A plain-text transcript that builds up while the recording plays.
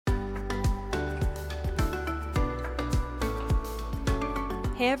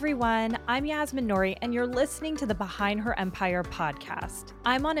Hey everyone, I'm Yasmin Nori, and you're listening to the Behind Her Empire podcast.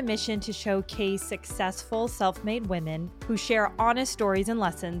 I'm on a mission to showcase successful self-made women who share honest stories and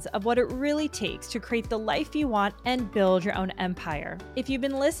lessons of what it really takes to create the life you want and build your own empire. If you've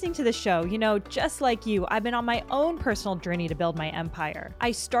been listening to the show, you know, just like you, I've been on my own personal journey to build my empire.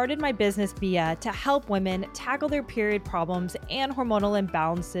 I started my business Bia to help women tackle their period problems and hormonal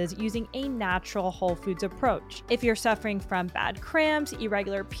imbalances using a natural whole foods approach. If you're suffering from bad cramps,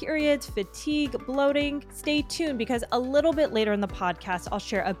 irregular periods, fatigue, bloating, stay tuned because a little bit later in the podcast, I'll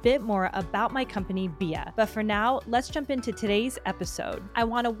share a bit more about my company, Bia. But for now, let's jump into today's episode. I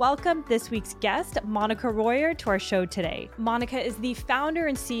want to welcome this week's guest, Monica Royer, to our show today. Monica is the founder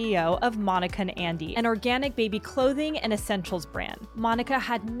and CEO of Monica and Andy, an organic baby clothing and essentials brand. Monica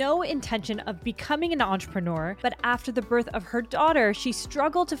had no intention of becoming an entrepreneur, but after the birth of her daughter, she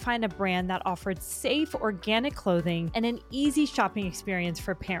struggled to find a brand that offered safe, organic clothing and an easy shopping experience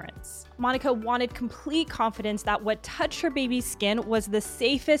for parents. Monica wanted complete confidence that what touched her baby's skin was the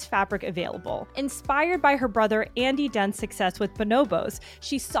safest fabric available. Inspired by her brother Andy Dunn's success with Bonobos,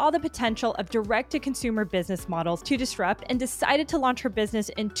 she saw the potential of direct-to-consumer business models to disrupt and decided to launch her business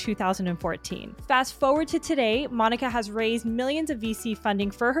in 2014. Fast forward to today, Monica has raised millions of VC funding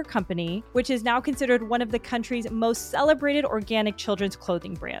for her company, which is now considered one of the country's most celebrated organic children's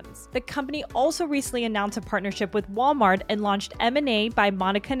clothing brands. The company also recently announced a partnership with Walmart and launched M&A by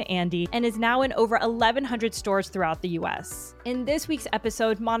Monica and Andy, and is now in over 1,100 stores throughout the US. In this week's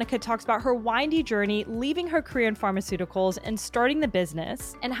episode, Monica talks about her windy journey leaving her career in pharmaceuticals and starting the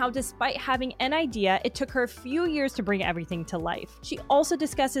business, and how despite having an idea, it took her a few years to bring everything to life. She also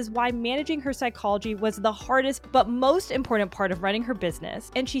discusses why managing her psychology was the hardest but most important part of running her business,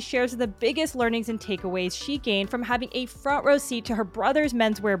 and she shares the biggest learnings and takeaways she gained from having a front row seat to her brother's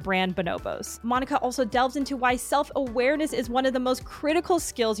menswear brand Bonobos. Monica also delves into why self-awareness is one of the most critical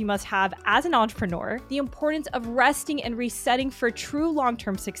skills you must have as an entrepreneur, the importance of resting and resetting for true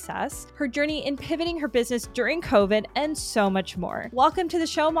long-term success, her journey in pivoting her business during COVID, and so much more. Welcome to the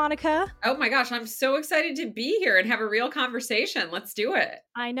show, Monica. Oh my gosh, I'm so excited to be here and have a real conversation. Let's do it.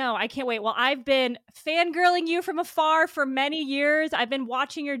 I know, I can't wait. Well, I've been fangirling you from afar for many years. I've been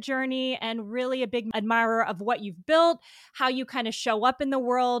watching your journey and really a big admirer of what you've built, how you kind of show up in the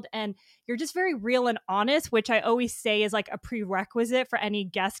world, and you're just very real and honest, which I always say is like a prerequisite for any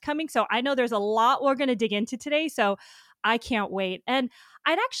guest coming. So I know there's a lot we're going to dig into today. So I can't wait. And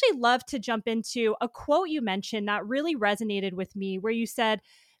I'd actually love to jump into a quote you mentioned that really resonated with me, where you said,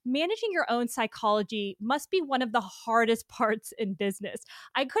 managing your own psychology must be one of the hardest parts in business.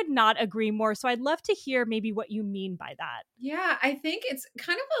 I could not agree more. So I'd love to hear maybe what you mean by that. Yeah, I think it's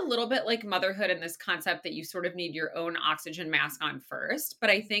kind of a little bit like motherhood in this concept that you sort of need your own oxygen mask on first.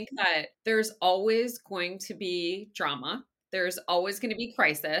 But I think that there's always going to be drama. There's always going to be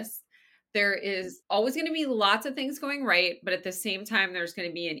crisis. There is always going to be lots of things going right. But at the same time, there's going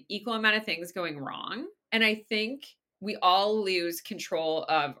to be an equal amount of things going wrong. And I think we all lose control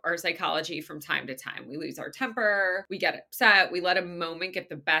of our psychology from time to time. We lose our temper, we get upset, we let a moment get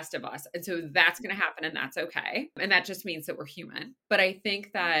the best of us. And so that's going to happen, and that's okay. And that just means that we're human. But I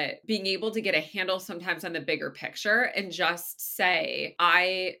think that being able to get a handle sometimes on the bigger picture and just say,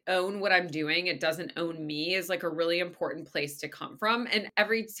 I own what I'm doing, it doesn't own me, is like a really important place to come from. And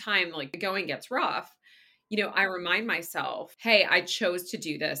every time like the going gets rough, you know, I remind myself, hey, I chose to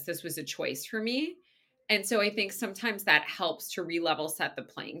do this. This was a choice for me. And so I think sometimes that helps to re-level set the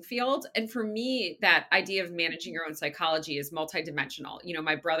playing field. And for me, that idea of managing your own psychology is multidimensional. You know,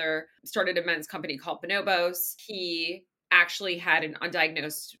 my brother started a men's company called Bonobos. He actually had an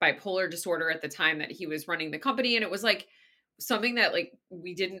undiagnosed bipolar disorder at the time that he was running the company. And it was like something that like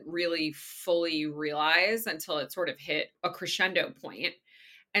we didn't really fully realize until it sort of hit a crescendo point.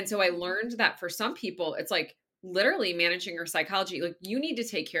 And so I learned that for some people, it's like literally managing your psychology. Like you need to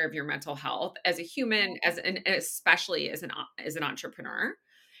take care of your mental health as a human, especially as an entrepreneur.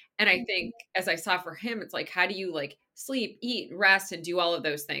 And I think as I saw for him, it's like, how do you like sleep, eat, rest, and do all of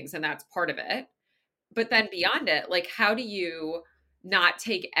those things? And that's part of it. But then beyond it, like, how do you not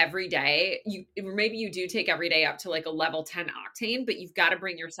take every day? Maybe you do take every day up to like a level 10 octane, but you've got to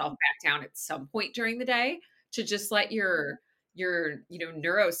bring yourself back down at some point during the day to just let your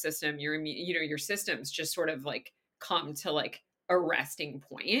neurosystem, your systems just sort of like come to like a resting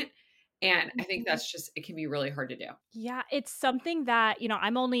point. And I think that's just, it can be really hard to do. Yeah, it's something that,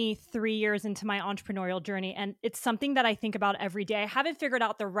 I'm only 3 years into my entrepreneurial journey, and it's something that I think about every day. I haven't figured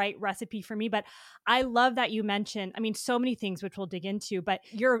out the right recipe for me, but I love that you mentioned, so many things which we'll dig into, but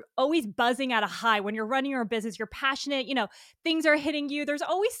you're always buzzing at a high when you're running your business, you're passionate, things are hitting you. There's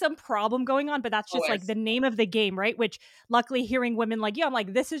always some problem going on, but that's just like Always. the name of the game, right? Which luckily hearing women like you, I'm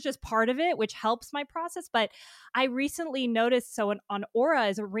like, this is just part of it, which helps my process. But I recently noticed, so on Aura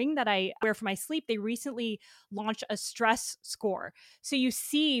is a ring that I wear for my sleep. They recently launched a stress score. So you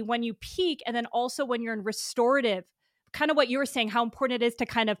see when you peak and then also when you're in restorative, kind of what you were saying, how important it is to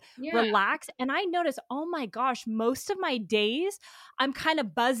kind of Yeah. relax. And I notice, oh my gosh, most of my days I'm kind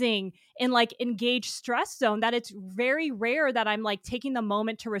of buzzing in like engaged stress zone, that it's very rare that I'm like taking the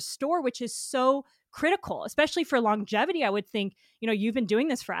moment to restore, which is so critical, especially for longevity. I would think, you've been doing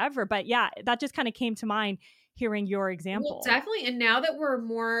this forever, but yeah, that just kind of came to mind hearing your Well, example. definitely. And now that we're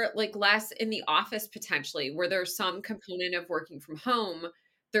more like less in the office potentially, where there's some component of working from home,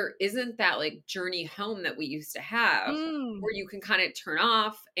 there isn't that like journey home that we used to have Mm. where you can kind of turn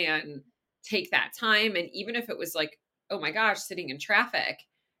off and take that time. And even if it was like, oh my gosh, sitting in traffic,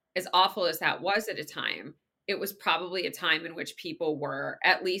 as awful as that was at a time, it was probably a time in which people were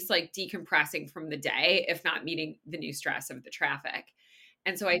at least like decompressing from the day, if not meeting the new stress of the traffic.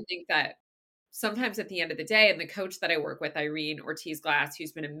 And so I think that sometimes at the end of the day, and the coach that I work with, Irene Ortiz Glass,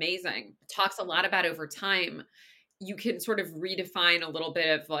 who's been amazing, talks a lot about over time, you can sort of redefine a little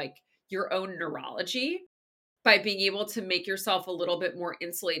bit of like your own neurology by being able to make yourself a little bit more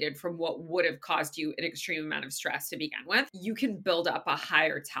insulated from what would have caused you an extreme amount of stress to begin with. You can build up a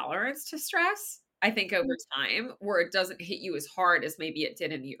higher tolerance to stress, I think, over time, where it doesn't hit you as hard as maybe it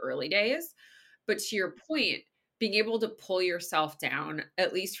did in the early days. But to your point, being able to pull yourself down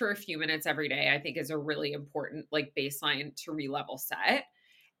at least for a few minutes every day, I think is a really important like baseline to re-level set.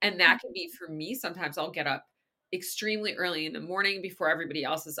 And that can be for me, sometimes I'll get up extremely early in the morning before everybody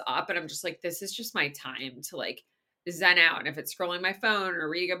else is up. And I'm just like, this is just my time to like zen out. And if it's scrolling my phone or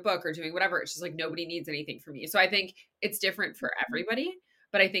reading a book or doing whatever, it's just like nobody needs anything from me. So I think it's different for everybody.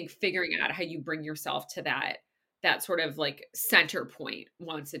 But I think figuring out how you bring yourself to that sort of like center point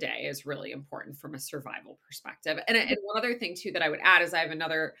once a day is really important from a survival perspective. And one other thing too that I would add is I have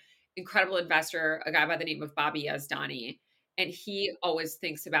another incredible investor, a guy by the name of Bobby Yazdani, and he always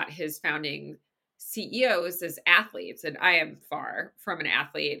thinks about his founding CEOs as athletes. And I am far from an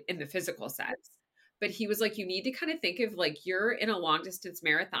athlete in the physical sense. But he was like, you need to kind of think of like you're in a long distance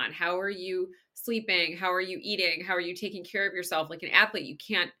marathon. How are you sleeping? How are you eating? How are you taking care of yourself? Like an athlete, you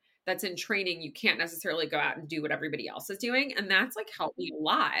can't, that's in training, you can't necessarily go out and do what everybody else is doing. And that's like helped me a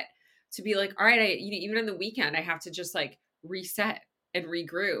lot to be like, all right, even on the weekend, I have to just like reset and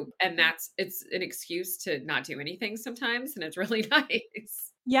regroup. And it's an excuse to not do anything sometimes. And it's really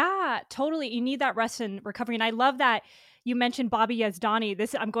nice. Yeah, totally. You need that rest and recovery. And I love that you mentioned Bobby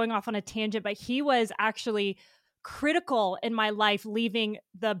Yazdani. I'm going off on a tangent, but he was actually critical in my life, leaving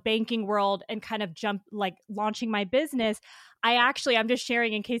the banking world and kind of launching my business. I'm just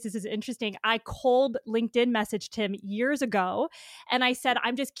sharing in case this is interesting. I cold LinkedIn messaged him years ago and I said,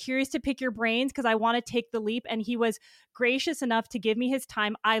 I'm just curious to pick your brains because I want to take the leap. And he was gracious enough to give me his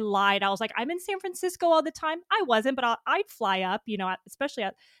time. I lied. I was like, I'm in San Francisco all the time. I wasn't, but I'd fly up, especially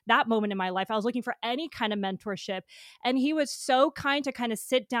at that moment in my life. I was looking for any kind of mentorship. And he was so kind to kind of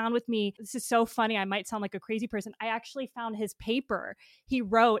sit down with me. This is so funny. I might sound like a crazy person. I actually found his paper he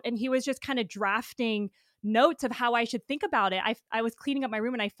wrote, and he was just kind of drafting notes of how I should think about it. I was cleaning up my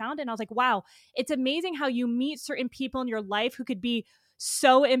room and I found it and I was like, wow, it's amazing how you meet certain people in your life who could be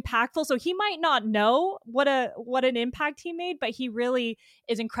so impactful. So he might not know what an impact he made, but he really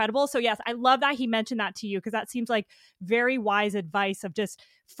is incredible. So yes, I love that he mentioned that to you because that seems like very wise advice of just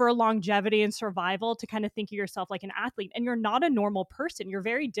for longevity and survival to kind of think of yourself like an athlete. And you're not a normal person. You're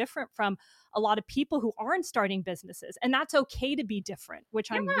very different from a lot of people who aren't starting businesses. And that's okay to be different, which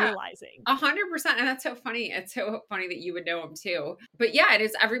I'm Yeah. realizing. 100%. And that's so funny. It's so funny that you would know him too. But yeah, it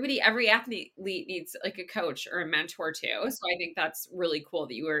is every athlete needs like a coach or a mentor too. So I think that's really cool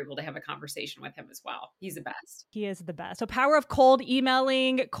that you were able to have a conversation with him as well. He's the best. He is the best. So power of cold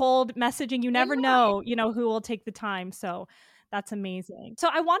emailing, cold messaging, you never Yeah. know, who will take the time. So that's amazing. So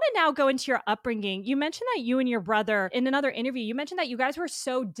I want to now go into your upbringing. You mentioned that you and your brother in another interview, you mentioned that you guys were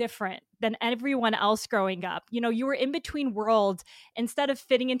so different than everyone else growing up. You were in between worlds instead of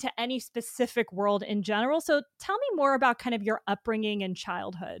fitting into any specific world in general. So tell me more about kind of your upbringing and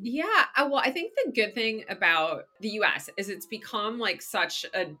childhood. Yeah. Well, I think the good thing about the US is it's become like such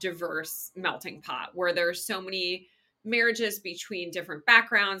a diverse melting pot where there's so many marriages between different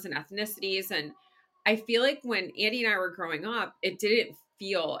backgrounds and ethnicities. And I feel like when Andy and I were growing up, it didn't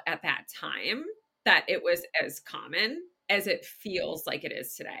feel at that time that it was as common as it feels like it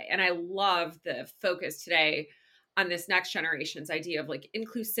is today. And I love the focus today on this next generation's idea of like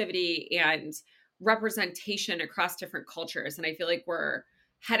inclusivity and representation across different cultures. And I feel like we're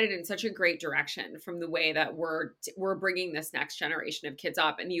headed in such a great direction from the way that we're bringing this next generation of kids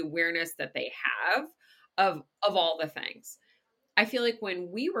up and the awareness that they have of all the things. I feel like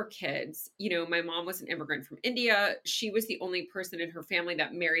when we were kids, my mom was an immigrant from India. She was the only person in her family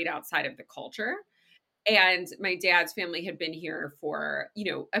that married outside of the culture. And my dad's family had been here for,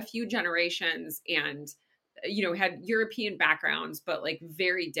 a few generations and, had European backgrounds, but like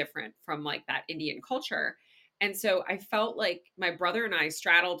very different from like that Indian culture. And so I felt like my brother and I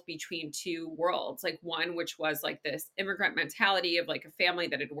straddled between two worlds, like one, which was like this immigrant mentality of like a family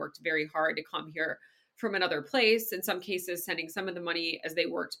that had worked very hard to come here from another place, in some cases, sending some of the money as they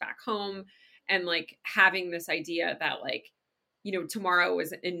worked back home, and like having this idea that like, tomorrow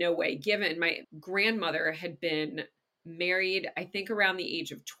was in no way given. My grandmother had been married, I think, around the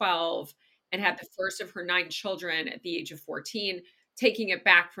age of 12 and had the first of her 9 children at the age of 14. Taking it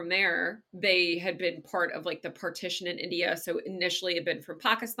back from there, they had been part of like the partition in India. So initially had been from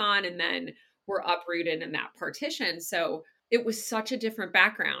Pakistan and then were uprooted in that partition. So it was such a different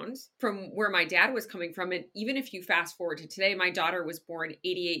background from where my dad was coming from. And even if you fast forward to today, my daughter was born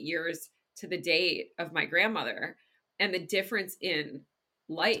 88 years to the date of my grandmother, and the difference in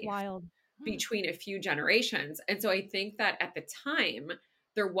life Wild. between a few generations. And so I think that at the time,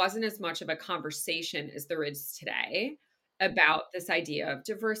 there wasn't as much of a conversation as there is today about this idea of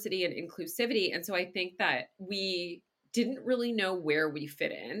diversity and inclusivity. And so I think that we didn't really know where we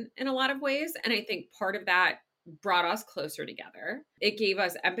fit in a lot of ways. And I think part of that brought us closer together. It gave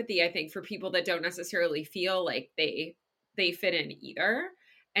us empathy, I think, for people that don't necessarily feel like they fit in either.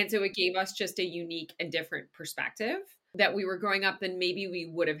 And so it gave us just a unique and different perspective that we were growing up than maybe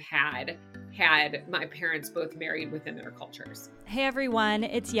we would have had my parents both married within their cultures. Hey everyone,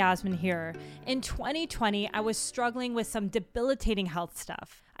 it's Yasmin here. In 2020, I was struggling with some debilitating health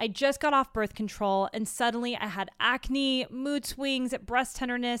stuff. I just got off birth control and suddenly I had acne, mood swings, breast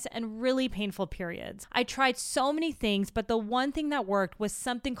tenderness, and really painful periods. I tried so many things, but the one thing that worked was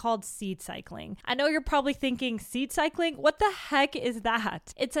something called seed cycling. I know you're probably thinking, seed cycling? What the heck is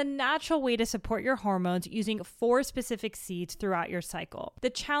that? It's a natural way to support your hormones using 4 specific seeds throughout your cycle. The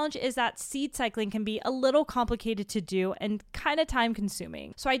challenge is that seed cycling can be a little complicated to do and kind of time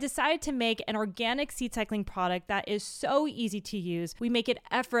consuming. So I decided to make an organic seed cycling product that is so easy to use. We make it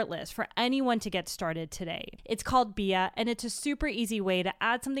effortless for anyone to get started today. It's called BIA, and it's a super easy way to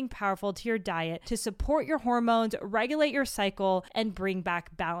add something powerful to your diet to support your hormones, regulate your cycle, and bring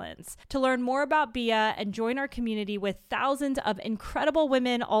back balance. To learn more about BIA and join our community with thousands of incredible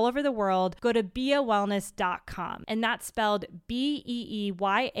women all over the world, go to biawellness.com, and that's spelled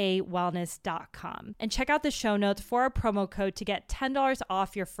BEEYA wellness.com. And check out the show notes for our promo code to get $10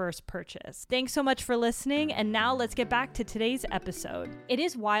 off your first purchase. Thanks so much for listening, and now let's get back to today's episode. It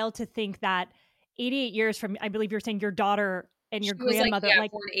is wild to think that 88 years from, I believe you're saying your daughter and your grandmother,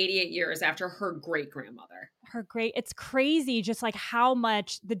 born 88 years after her great grandmother. It's crazy just like how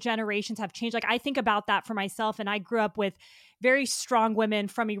much the generations have changed. Like I think about that for myself, and I grew up with very strong women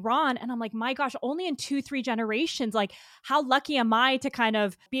from Iran. And I'm like, my gosh, only in 2-3 generations, like how lucky am I to kind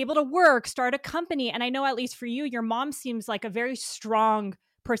of be able to work, start a company? And I know at least for you, your mom seems like a very strong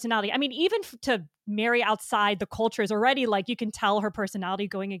personality. I mean, even to marry outside the culture is already like, you can tell her personality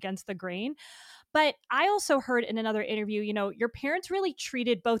going against the grain. But I also heard in another interview, your parents really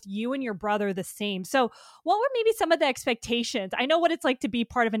treated both you and your brother the same. So what were maybe some of the expectations? I know what it's like to be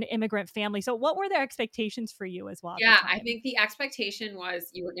part of an immigrant family. So what were their expectations for you as well? Yeah, I think the expectation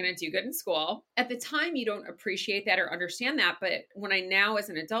was you were going to do good in school. At the time, you don't appreciate that or understand that. But when I now as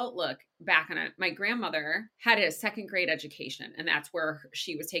an adult look back on it, my grandmother had a 2nd grade education, and that's where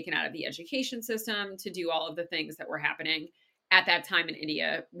she was taken out of the education system to do all of the things that were happening at that time in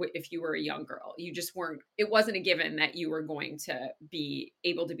India. If you were a young girl, you just weren't, it wasn't a given that you were going to be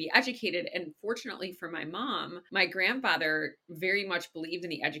able to be educated. And fortunately for my mom, my grandfather very much believed in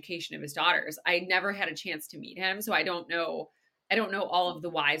the education of his daughters. I never had a chance to meet him, so I don't know all of the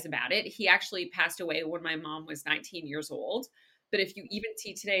whys about it. He actually passed away when my mom was 19 years old. But if you even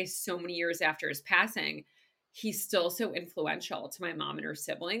see today, so many years after his passing, he's still so influential to my mom and her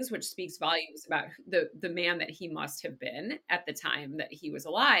siblings, which speaks volumes about the man that he must have been at the time that he was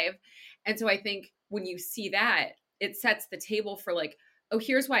alive. And so I think when you see that, it sets the table for like, oh,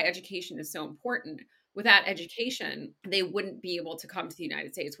 here's why education is so important. Without education, they wouldn't be able to come to the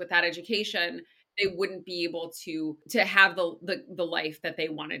United States. Without education, they wouldn't be able to have the life that they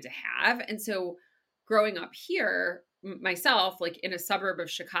wanted to have. And so growing up here, myself like in a suburb of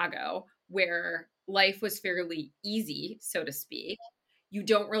Chicago where life was fairly easy, so to speak, you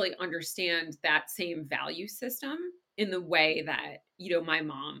don't really understand that same value system in the way that, my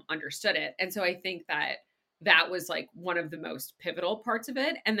mom understood it. And so I think that that was like one of the most pivotal parts of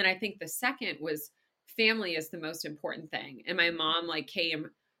it. And then I think the second was family is the most important thing. And my mom like came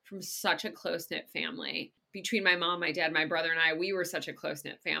from such a close-knit family. Between my mom, my dad, my brother and I, we were such a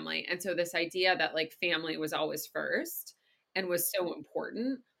close-knit family. And so this idea that like family was always first and was so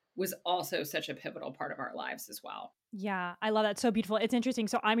important was also such a pivotal part of our lives as well. Yeah, I love that. So beautiful. It's interesting.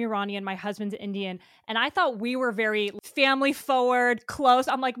 So I'm Iranian, my husband's Indian, and I thought we were very family forward, close.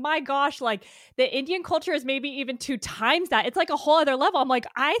 I'm like, my gosh, like the Indian culture is maybe even 2 times that. It's like a whole other level. I'm like,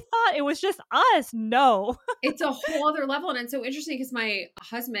 I thought it was just us. No. It's a whole other level. And it's so interesting because my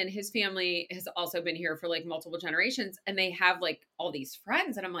husband, his family has also been here for like multiple generations and they have like all these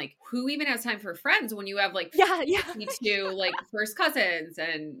friends. And I'm like, who even has time for friends when you have like Yeah, yeah. 52 like first cousins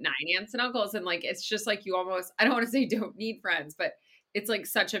and 9 aunts and uncles? And like, it's just like you almost, I don't want to say don't need friends, but it's like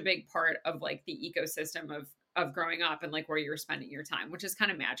such a big part of like the ecosystem of growing up and like where you're spending your time, which is kind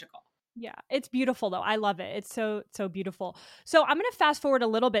of magical. Yeah, it's beautiful though. I love it. It's so, so beautiful. So I'm going to fast forward a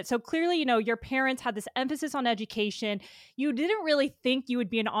little bit. So clearly, your parents had this emphasis on education. You didn't really think you would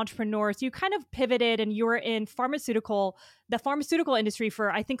be an entrepreneur. So you kind of pivoted and you were in the pharmaceutical industry for,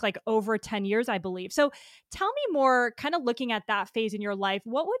 I think, like over 10 years, I believe. So tell me more, kind of looking at that phase in your life,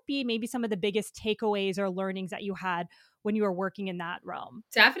 what would be maybe some of the biggest takeaways or learnings that you had when you were working in that realm?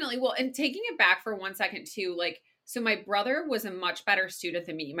 Definitely. Well, and taking it back for 1 second too, like, so my brother was a much better student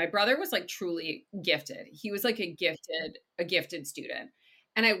than me. My brother was like truly gifted. He was like a gifted student.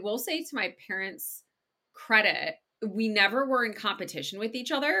 And I will say to my parents' credit, we never were in competition with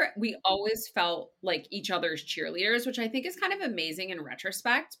each other. We always felt like each other's cheerleaders, which I think is kind of amazing in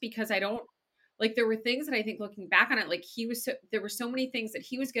retrospect because I don't like there were things that I think looking back on it, like there were so many things that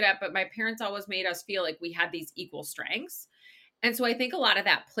he was good at, but my parents always made us feel like we had these equal strengths. And so I think a lot of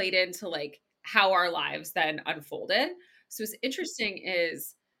that played into like how our lives then unfolded. So what's interesting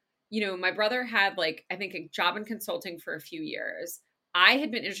is, my brother had like, I think a job in consulting for a few years. I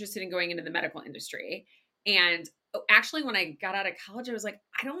had been interested in going into the medical industry. And actually when I got out of college, I was like,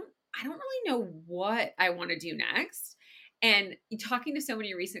 I don't really know what I want to do next. And talking to so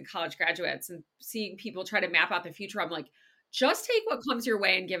many recent college graduates and seeing people try to map out the future, I'm like, just take what comes your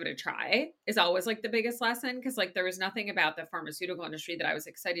way and give it a try is always like the biggest lesson. Cause like there was nothing about the pharmaceutical industry that I was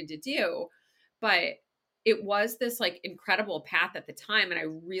excited to do, but it was this like incredible path at the time. And I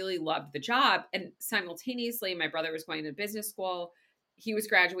really loved the job. And simultaneously, my brother was going to business school. He was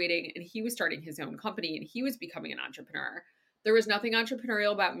graduating and he was starting his own company and he was becoming an entrepreneur. There was nothing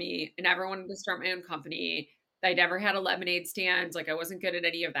entrepreneurial about me. I never wanted to start my own company. I never had a lemonade stand. Like I wasn't good at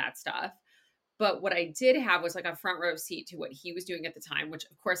any of that stuff. But what I did have was like a front row seat to what he was doing at the time, which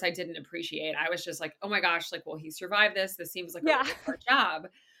of course I didn't appreciate. I was just like, oh my gosh, like, well, he survived this. This seems like a Yeah. really hard job.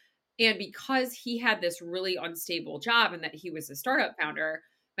 And because he had this really unstable job and that he was a startup founder,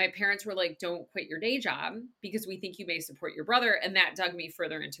 my parents were like, don't quit your day job because we think you may support your brother. And that dug me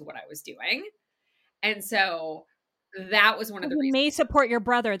further into what I was doing. And so that was one of the You reasons. may support your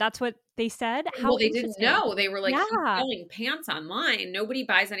brother. That's what they said. Well, How they didn't interesting. know. They were like, he's Yeah. selling pants online. Nobody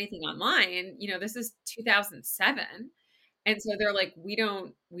buys anything online. This is 2007. And so they're like, we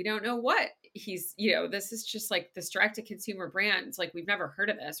don't know what he's, this is just like this direct to consumer brand. It's like, we've never heard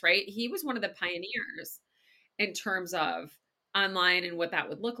of this, right? He was one of the pioneers in terms of online and what that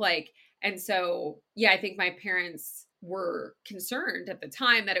would look like. And so, yeah, I think my parents were concerned at the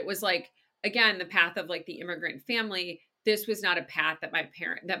time that it was like, again, the path of like the immigrant family. This was not a path that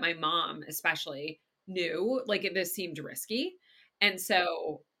my mom especially knew. Like this seemed risky. And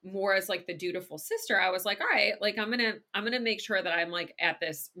so more as like the dutiful sister, I was like, all right, like I'm gonna make sure that I'm like at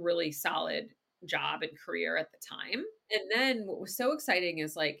this really solid job and career at the time. And then what was so exciting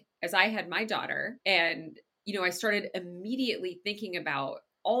is like as I had my daughter and I started immediately thinking about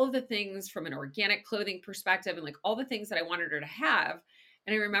all of the things from an organic clothing perspective and like all the things that I wanted her to have.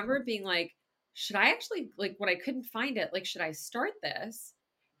 And I remember being like, should I actually like when I couldn't find it, like, should I start this?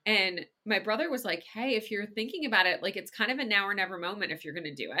 And my brother was like, hey, if you're thinking about it, like it's kind of a now or never moment if you're going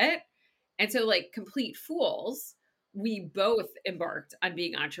to do it. And so, like, complete fools, we both embarked on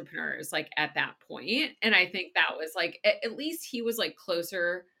being entrepreneurs, like at that point. And I think that was like, at least he was like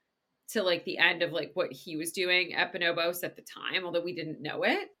closer to like the end of like what he was doing at Bonobos at the time, although we didn't know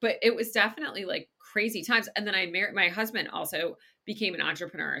it. But it was definitely like crazy times. And then I married my husband also became an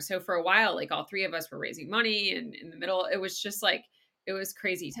entrepreneur. So for a while, like all three of us were raising money and in the middle, it was just like it was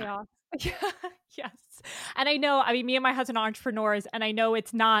crazy time. Chaos. Yeah, yes. And I know, I mean, me and my husband are entrepreneurs, and I know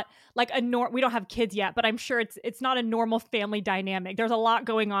it's not like we don't have kids yet, but I'm sure it's not a normal family dynamic. There's a lot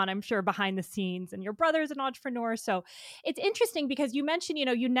going on, I'm sure, behind the scenes. And your brother's an entrepreneur. So it's interesting because you mentioned,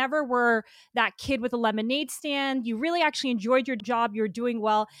 you never were that kid with a lemonade stand. You really actually enjoyed your job. You're doing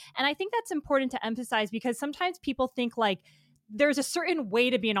well. And I think that's important to emphasize because sometimes people think like there's a certain way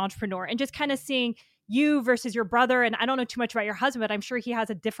to be an entrepreneur and just kind of seeing you versus your brother. And I don't know too much about your husband, but I'm sure he has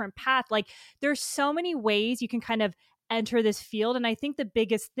a different path. Like there's so many ways you can kind of enter this field. And I think the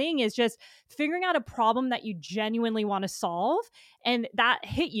biggest thing is just figuring out a problem that you genuinely want to solve. And that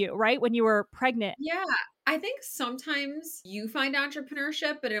hit you, right? When you were pregnant. Yeah. I think sometimes you find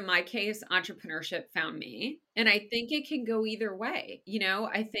entrepreneurship, but in my case, entrepreneurship found me. And I think it can go either way.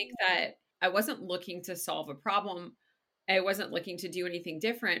 I think that I wasn't looking to solve a problem. I wasn't looking to do anything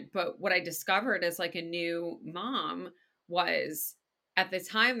different. But what I discovered as like a new mom was at the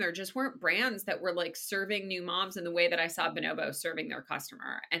time, there just weren't brands that were like serving new moms in the way that I saw Bonobo serving their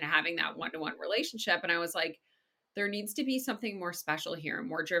customer and having that one-to-one relationship. And I was like, there needs to be something more special here,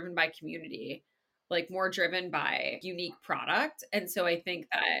 more driven by community, like more driven by unique product. And so I think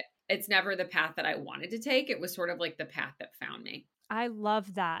that it's never the path that I wanted to take. It was sort of like the path that found me. I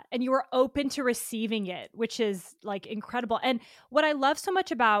love that. And you were open to receiving it, which is like incredible. And what I love so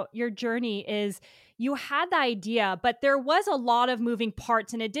much about your journey is you had the idea, but there was a lot of moving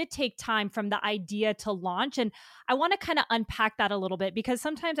parts and it did take time from the idea to launch. And I want to kind of unpack that a little bit because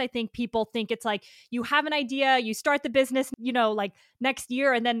sometimes I think people think it's like you have an idea, you start the business, like next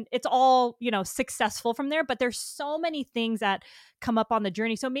year, and then it's all, successful from there. But there's so many things that come up on the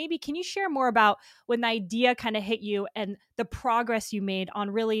journey. So maybe can you share more about when the idea kind of hit you and the progress you made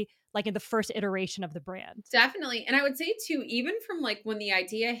on really like in the first iteration of the brand? Definitely. And I would say too, even from like when the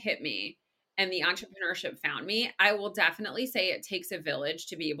idea hit me and the entrepreneurship found me, I will definitely say it takes a village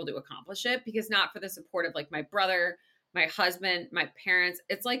to be able to accomplish it, because not for the support of like my brother, my husband, my parents.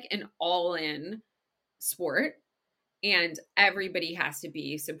 It's like an all in sport, and everybody has to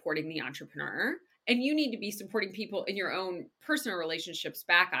be supporting the entrepreneur. And you need to be supporting people in your own personal relationships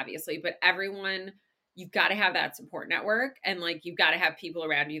back, obviously, but everyone, you've got to have that support network, and like you've got to have people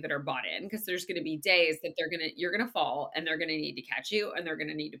around you that are bought in, because there's going to be days that you're going to fall and they're going to need to catch you and they're going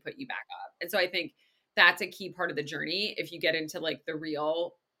to need to put you back up. And so I think that's a key part of the journey. If you get into like the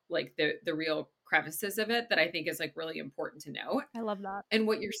real, like the real crevices of it, that I think is like really important to know. I love that. And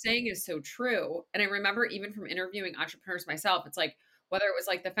what you're saying is so true. And I remember even from interviewing entrepreneurs myself, it's like, whether it was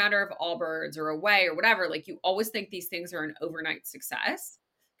like the founder of Allbirds or Away or whatever, like you always think these things are an overnight success,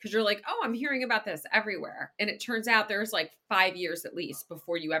 because you're like, oh, I'm hearing about this everywhere. And it turns out there's like 5 years at least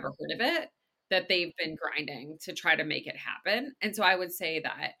before you ever heard of it, that they've been grinding to try to make it happen. And so I would say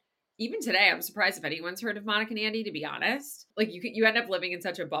that even today, I'm surprised if anyone's heard of Monica and Andy, to be honest. Like you end up living in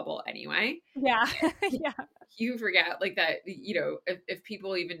such a bubble anyway. Yeah. Yeah. You forget like that, if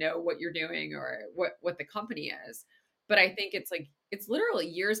people even know what you're doing or what the company is. But I think it's like, it's literally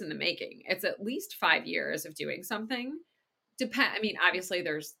years in the making. It's at least 5 years of doing something. I mean, obviously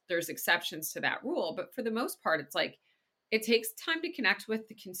there's exceptions to that rule, but for the most part, it's like, it takes time to connect with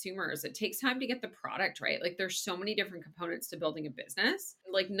the consumers. It takes time to get the product right. Like there's so many different components to building a business.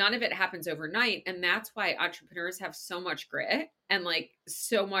 Like none of it happens overnight. And that's why entrepreneurs have so much grit and like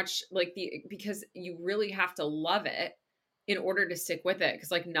so much like because you really have to love it in order to stick with it.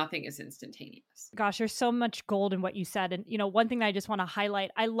 Cause like nothing is instantaneous. Gosh, there's so much gold in what you said. And, one thing that I just want to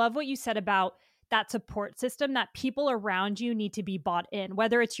highlight, I love what you said about that support system, that people around you need to be bought in,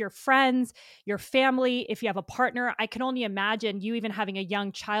 whether it's your friends, your family, if you have a partner. I can only imagine you even having a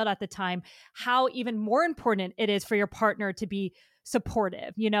young child at the time, how even more important it is for your partner to be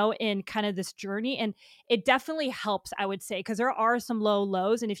supportive, in kind of this journey. And it definitely helps, I would say, because there are some low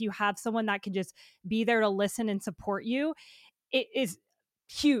lows. And if you have someone that can just be there to listen and support you, it is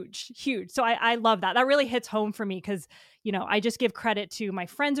huge, huge. So I love that. That really hits home for me because, I just give credit to my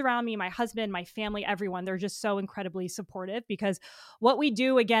friends around me, my husband, my family, everyone. They're just so incredibly supportive because what we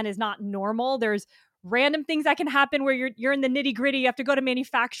do, again, is not normal. There's random things that can happen where you're in the nitty gritty. You have to go to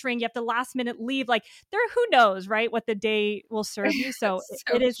manufacturing. You have to last minute leave. Like who knows, right? What the day will serve you. So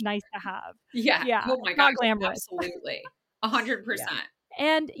it is nice to have. Yeah. Yeah. Oh my God. Not glamorous. Absolutely. 100%. Yeah.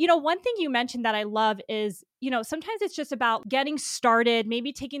 And, one thing you mentioned that I love is, sometimes it's just about getting started,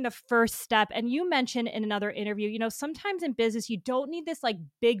 maybe taking the first step. And you mentioned in another interview, sometimes in business, you don't need this like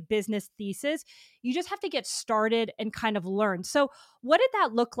big business thesis. You just have to get started and kind of learn. So what did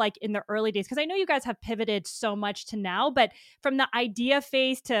that look like in the early days? Because I know you guys have pivoted so much to now, but from the idea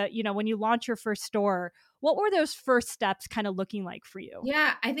phase to, when you launch your first store, what were those first steps kind of looking like for you?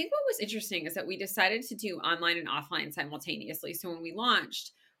 Yeah, I think what was interesting is that we decided to do online and offline simultaneously. So when we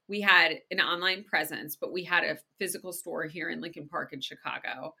launched, we had an online presence, but we had a physical store here in Lincoln Park in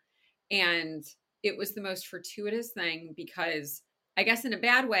Chicago. And it was the most fortuitous thing because I guess in a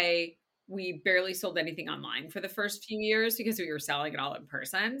bad way, we barely sold anything online for the first few years because we were selling it all in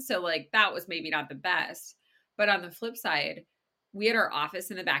person. So like that was maybe not the best. But on the flip side, we had our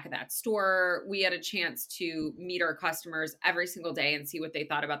office in the back of that store. We had a chance to meet our customers every single day and see what they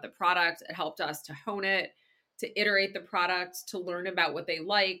thought about the product. It helped us to hone it, to iterate the product, to learn about what they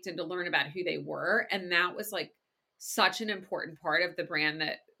liked and to learn about who they were. And that was like such an important part of the brand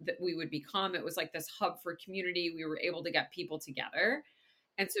that we would become. It was like this hub for community. We were able to get people together.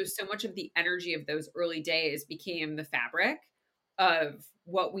 And so much of the energy of those early days became the fabric of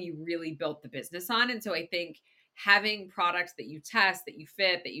what we really built the business on. And so I think having products that you test, that you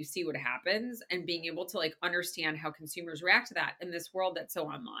fit, that you see what happens, and being able to like understand how consumers react to that in this world that's so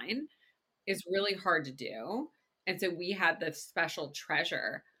online is really hard to do. And so we had the special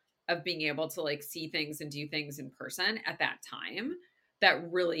treasure of being able to like see things and do things in person at that time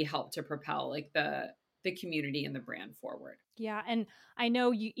that really helped to propel like the community and the brand forward. Yeah, and I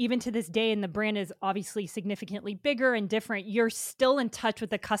know you even to this day, and the brand is obviously significantly bigger and different, you're still in touch with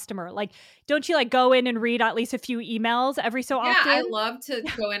the customer. Like, don't you like go in and read at least a few emails every so Yeah, I often? love to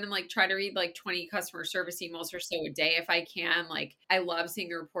go in and like try to read like 20 customer service emails or so a day if I can. Like I love seeing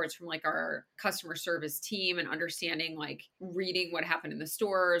the reports from like our customer service team and understanding like reading what happened in the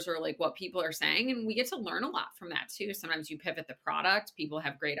stores or like what people are saying. And we get to learn a lot from that too. Sometimes you pivot the product, people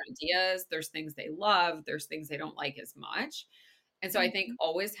have great ideas, there's things they love, there's things they don't like as much. And so I think Mhm.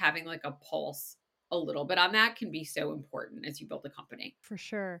 always having like a pulse a little bit on that can be so important as you build a company. For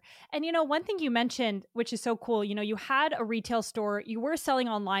sure. And one thing you mentioned, which is so cool, you had a retail store, you were selling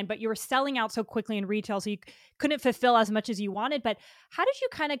online, but you were selling out so quickly in retail, so you couldn't fulfill as much as you wanted. But how did you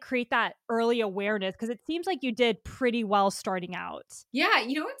kind of create that early awareness? Because it seems like you did pretty well starting out. Yeah,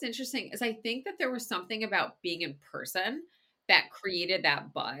 you know what's interesting is I think that there was something about being in person that created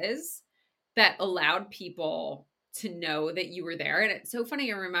that buzz that allowed people to know that you were there. And it's so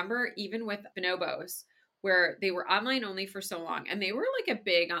funny. I remember even with Bonobos, where they were online only for so long and they were like a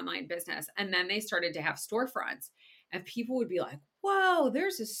big online business. And then they started to have storefronts, and people would be like, whoa,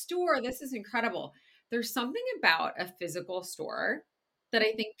 there's a store. This is incredible. There's something about a physical store that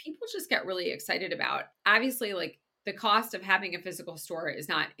I think people just get really excited about. Obviously, like the cost of having a physical store is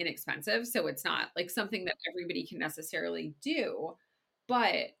not inexpensive. So it's not like something that everybody can necessarily do,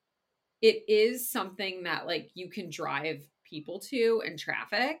 but it is something that like you can drive people to and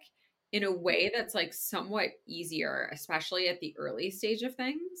traffic in a way that's like somewhat easier, especially at the early stage of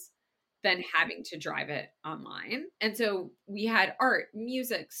things, than having to drive it online. And so we had art,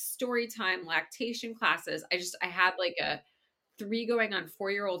 music, story time, lactation classes. I had like a 3 going on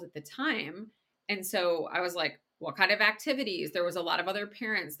 4-year-old at the time. And so I was like, what kind of activities? There was a lot of other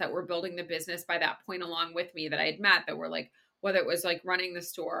parents that were building the business by that point along with me that I had met that were like, whether it was like running the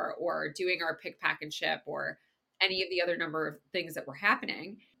store or doing our pick, pack, and ship or any of the other number of things that were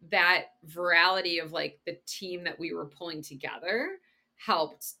happening, that virality of like the team that we were pulling together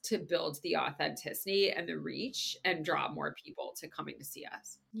helped to build the authenticity and the reach and draw more people to coming to see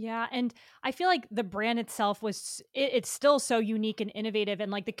us. Yeah, and I feel like the brand itself it's still so unique and innovative,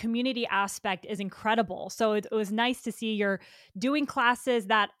 and like the community aspect is incredible. So it was nice to see you're doing classes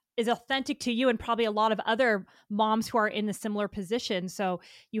that is authentic to you and probably a lot of other moms who are in a similar position. So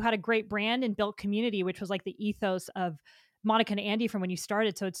you had a great brand and built community, which was like the ethos of Monica and Andy from when you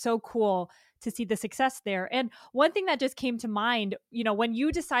started. So it's so cool to see the success there. And one thing that just came to mind, when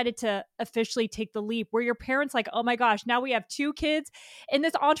you decided to officially take the leap, were your parents like, oh my gosh, now we have 2 kids in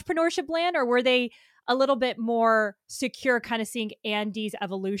this entrepreneurship land? Or were they a little bit more secure, kind of seeing Andy's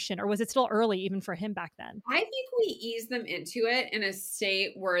evolution? Or was it still early even for him back then? I think we eased them into it in a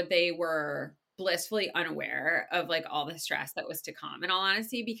state where they were blissfully unaware of like all the stress that was to come, in all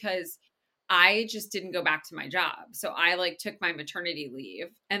honesty, because I just didn't go back to my job. So I like took my maternity leave,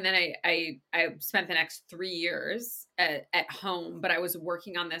 and then I spent the next 3 years at home, but I was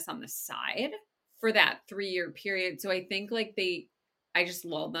working on this on the side for that 3-year period. So I think like I just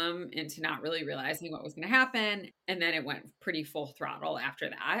lulled them into not really realizing what was going to happen. And then it went pretty full throttle after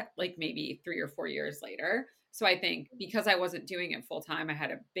that, like maybe 3 or 4 years later. So I think because I wasn't doing it full time, I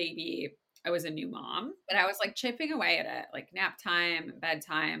had a baby, I was a new mom, but I was like chipping away at it, like nap time and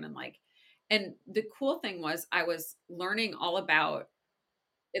bedtime and like, and the cool thing was I was learning all about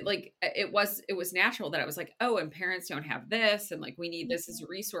it. Like it was natural that I was like, oh, and parents don't have this. And like, we need this as a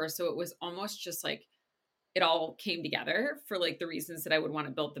resource. So it was almost just like, it all came together for like the reasons that I would want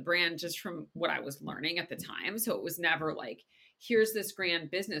to build the brand just from what I was learning at the time. So it was never like, here's this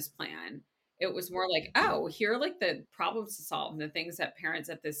grand business plan. It was more like, oh, here are like the problems to solve and the things that parents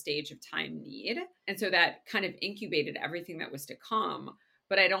at this stage of time need. And so that kind of incubated everything that was to come.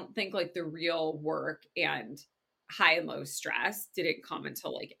 But I don't think like the real work and high and low stress didn't come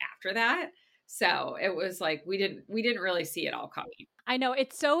until like after that. So it was like we didn't really see it all coming. I know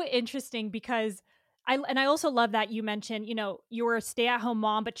it's so interesting because I also love that you mentioned, you were a stay-at-home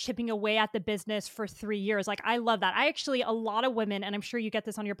mom but chipping away at the business for 3 years. Like I love that. I actually a lot of women, and I'm sure you get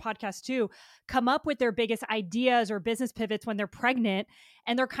this on your podcast too, come up with their biggest ideas or business pivots when they're pregnant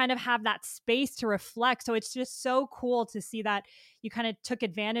and they're kind of have that space to reflect. So it's just so cool to see that you kind of took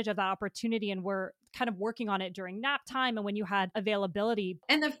advantage of that opportunity and were kind of working on it during nap time and when you had availability.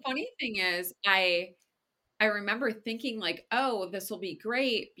 And the funny thing is, I remember thinking like, oh, this will be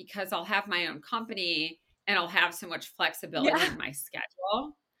great because I'll have my own company and I'll have so much flexibility Yeah. in my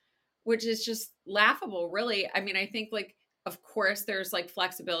schedule, which is just laughable, really. I mean, I think like, of course, there's like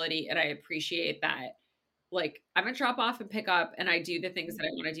flexibility, and I appreciate that. Like, I'm a drop off and pick up, and I do the things that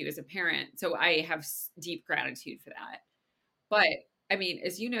I want to do as a parent. So I have deep gratitude for that. But I mean,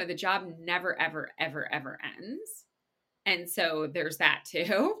 as you know, the job never, ever, ever, ever ends. And so there's that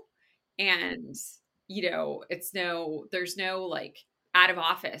too. And, there's no like out of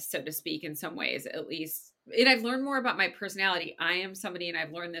office, so to speak, in some ways, at least. And I've learned more about my personality. I am somebody, and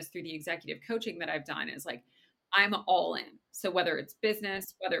I've learned this through the executive coaching that I've done, is like, I'm all in. So whether it's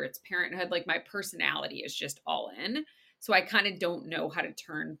business, whether it's parenthood, like my personality is just all in. So I kind of don't know how to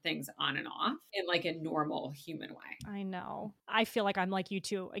turn things on and off in like a normal human way. I know. I feel like I'm like you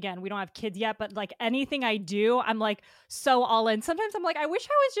too. Again, we don't have kids yet, but like anything I do, I'm like so all in. Sometimes I'm like, I wish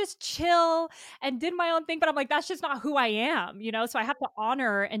I was just chill and did my own thing, but I'm like, that's just not who I am. So I have to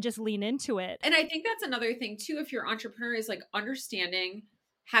honor and just lean into it. And I think that's another thing too, if you're an entrepreneur, is like understanding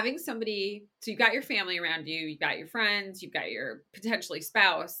having somebody. So you've got your family around you, you've got your friends, you've got your potentially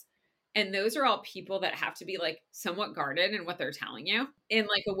spouse. And those are all people that have to be like somewhat guarded in what they're telling you in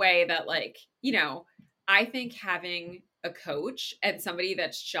like a way that like, I think having a coach and somebody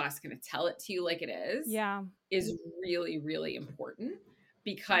that's just going to tell it to you like it Yeah. is really, really important,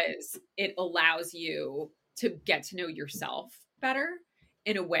 because it allows you to get to know yourself better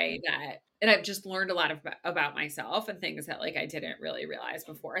in a way that, and I've just learned a lot about myself and things that like I didn't really realize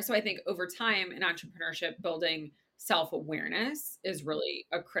before. So I think over time in entrepreneurship, building self-awareness is really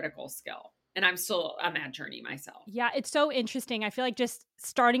a critical skill. And I'm still on that journey myself. Yeah, it's so interesting. I feel like just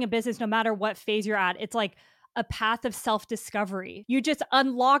starting a business, no matter what phase you're at, it's like a path of self-discovery. You just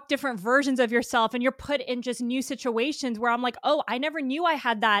unlock different versions of yourself and you're put in just new situations where I'm like, oh, I never knew I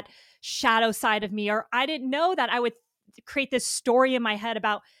had that shadow side of me, or I didn't know that I would create this story in my head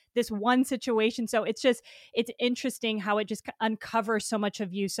about this one situation. So it's interesting how it just uncovers so much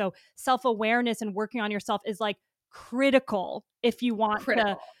of you. So self-awareness and working on yourself is like critical if you want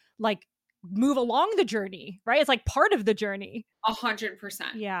to like move along the journey, right? It's like part of the journey. 100%.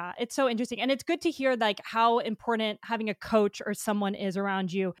 Yeah, it's so interesting. And it's good to hear like how important having a coach or someone is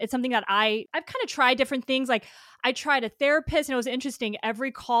around you. It's something that I've kind of tried different things. Like I tried a therapist and it was interesting.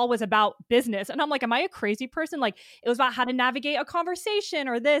 Every call was about business. And I'm like, am I a crazy person? Like it was about how to navigate a conversation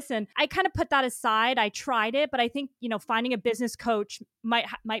or this. And I kind of put that aside. I tried it, but I think, finding a business coach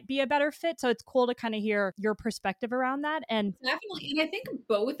might be a better fit. So it's cool to kind of hear your perspective around that. And definitely. And I think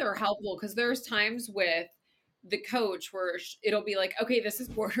both are helpful, because there's times with the coach where it'll be like, okay, this is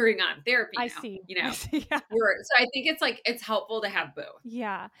bordering on therapy now, I see. Yeah. So I think it's like, it's helpful to have both.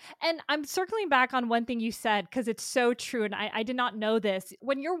 Yeah. And I'm circling back on one thing you said, because it's so true. And I did not know this.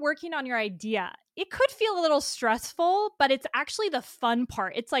 When you're working on your idea, it could feel a little stressful, but it's actually the fun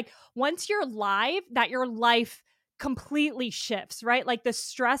part. It's like once you're live, that your life completely shifts, right? Like the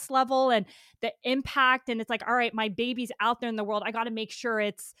stress level and the impact. And it's like, all right, my baby's out there in the world. I got to make sure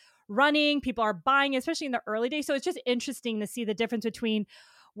it's running. People are buying, especially in the early days. So it's just interesting to see the difference between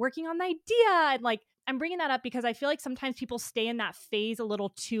working on the idea and like, I'm bringing that up because I feel like sometimes people stay in that phase a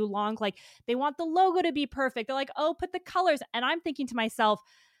little too long. Like they want the logo to be perfect. They're like, oh, put the colors. And I'm thinking to myself,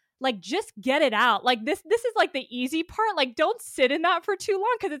 like, just get it out. Like this is like the easy part. Like don't sit in that for too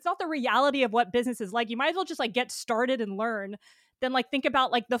long, because it's not the reality of what business is like. You might as well just like get started and learn. Then like think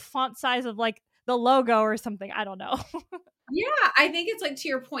about like the font size of like the logo or something. I don't know. Yeah, I think it's like, to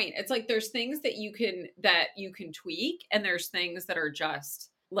your point, it's like there's things that you can tweak, and there's things that are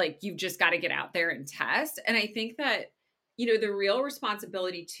just like you've just got to get out there and test. And I think that the real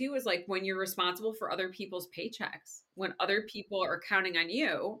responsibility too is like when you're responsible for other people's paychecks, when other people are counting on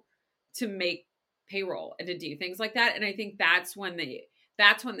you to make payroll and to do things like that. And I think that's when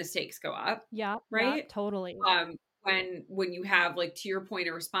the stakes go up. Yeah, Right. yeah, totally. When you have, like, to your point,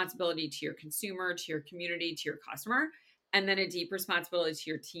 a responsibility to your consumer, to your community, to your customer, And then a deep responsibility to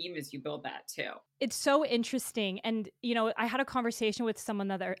your team as you build that too. It's so interesting. And, I had a conversation with someone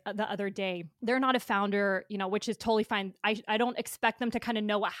the other day. They're not a founder, which is totally fine. I don't expect them to kind of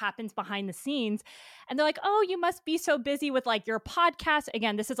know what happens behind the scenes. And they're like, oh, you must be so busy with like your podcast.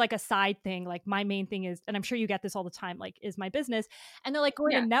 Again, this is like a side thing. Like my main thing is, and I'm sure you get this all the time, like is my business. And they're like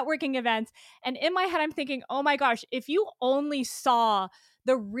going to networking events. And in my head, I'm thinking, oh my gosh, if you only saw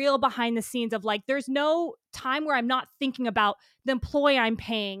the real behind the scenes of like, there's no time where I'm not thinking about the employee I'm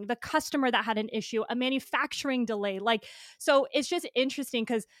paying, the customer that had an issue, a manufacturing delay. Like, so it's just interesting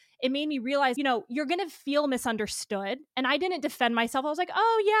because it made me realize, you're going to feel misunderstood. And I didn't defend myself. I was like,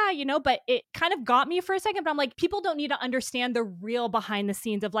 oh yeah, but it kind of got me for a second. But I'm like, people don't need to understand the real behind the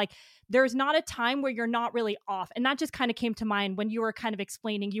scenes of like, there's not a time where you're not really off. And that just kind of came to mind when you were kind of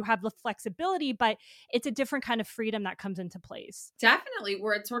explaining you have the flexibility, but it's a different kind of freedom that comes into place. Definitely,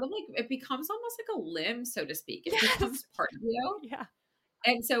 where it's sort of like, it becomes almost like a limb, so to speak. It becomes part of you. Yeah.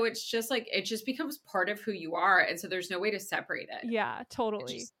 And so it's just like, it just becomes part of who you are. And so there's no way to separate it. Yeah,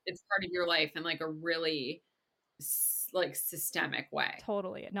 totally. It's part of your life in like a really like systemic way.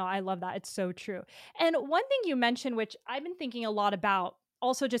 Totally. No, I love that. It's so true. And one thing you mentioned, which I've been thinking a lot about,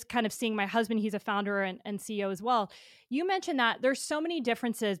 also just kind of seeing my husband, he's a founder and CEO as well. You mentioned that there's so many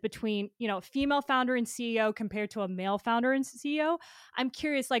differences between, female founder and CEO compared to a male founder and CEO. I'm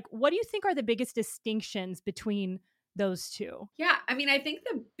curious, like, what do you think are the biggest distinctions between those two? Yeah. I mean, I think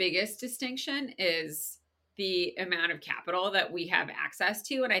the biggest distinction is the amount of capital that we have access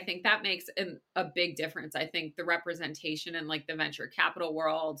to. And I think that makes a big difference. I think the representation in like the venture capital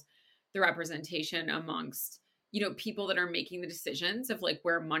world, the representation amongst, people that are making the decisions of like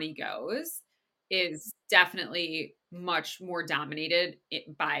where money goes is definitely much more dominated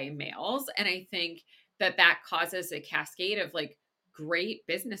by males. And I think that causes a cascade of like great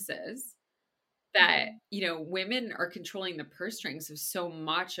businesses that, women are controlling the purse strings of so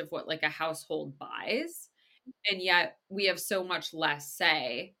much of what like a household buys. And yet we have so much less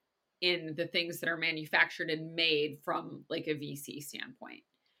say in the things that are manufactured and made from like a VC standpoint.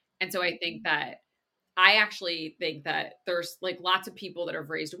 And so I actually think that there's like lots of people that have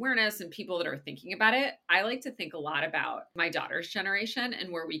raised awareness and people that are thinking about it. I like to think a lot about my daughter's generation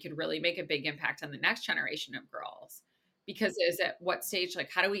and where we could really make a big impact on the next generation of girls. Because is at what stage,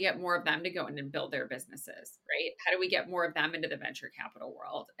 like, how do we get more of them to go in and build their businesses, right? How do we get more of them into the venture capital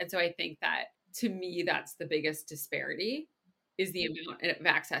world? And so I think that to me, that's the biggest disparity is the amount of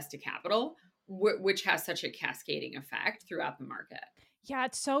access to capital, which has such a cascading effect throughout the market. Yeah,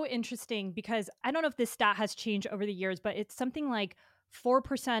 it's so interesting because I don't know if this stat has changed over the years, but it's something like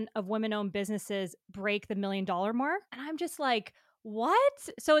 4% of women-owned businesses break the $1 million mark. And I'm just like, what?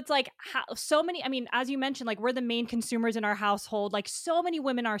 So it's like how so many, I mean, as you mentioned, like we're the main consumers in our household, like so many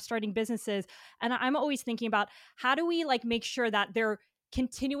women are starting businesses. And I'm always thinking about how do we like make sure that they're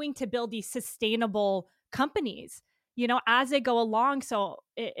continuing to build these sustainable companies, as they go along. So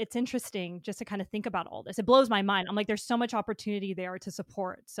it's interesting just to kind of think about all this. It blows my mind. I'm like, there's so much opportunity there to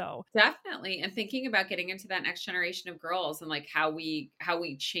support. So definitely. And thinking about getting into that next generation of girls and like how we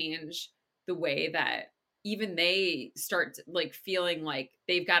change the way that even they start like feeling like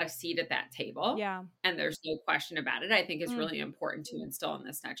they've got a seat at that table. Yeah. And there's no question about it. I think is really important to instill in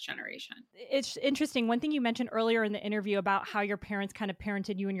this next generation. It's interesting. One thing you mentioned earlier in the interview about how your parents kind of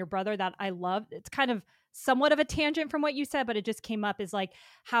parented you and your brother that I love, it's kind of somewhat of a tangent from what you said, but it just came up is like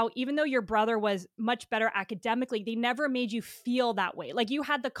how even though your brother was much better academically, they never made you feel that way. Like you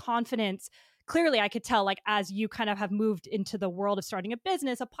had the confidence. Clearly, I could tell, like, as you kind of have moved into the world of starting a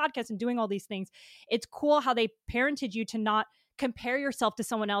business, a podcast, and doing all these things, it's cool how they parented you to not compare yourself to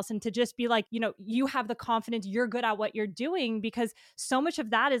someone else and to just be like, you have the confidence, you're good at what you're doing, because so much of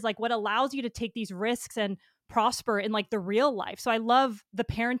that is like what allows you to take these risks and prosper in like the real life. So I love the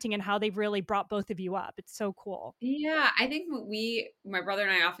parenting and how they've really brought both of you up. It's so cool. Yeah, I think my brother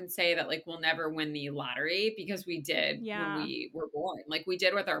and I often say that like we'll never win the lottery because we did when we were born. Like we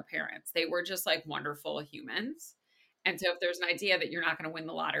did with our parents. They were just like wonderful humans. And so if there's an idea that you're not going to win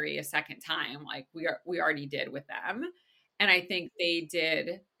the lottery a second time, like we already did with them. And I think they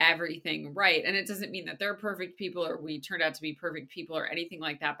did everything right. And it doesn't mean that they're perfect people or we turned out to be perfect people or anything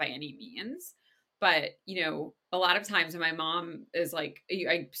like that by any means. But, a lot of times when my mom is like,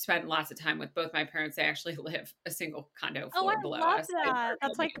 I spent lots of time with both my parents. They actually live a single condo floor below us. That.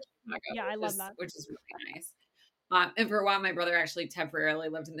 That's like, yeah, I love that. Which is really nice. And for a while, my brother actually temporarily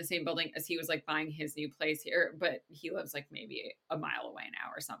lived in the same building as he was like buying his new place here, but he lives like maybe a mile away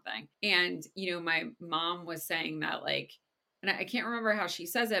now or something. And, my mom was saying that like, and I can't remember how she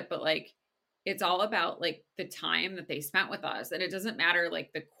says it, but like, it's all about like the time that they spent with us. And it doesn't matter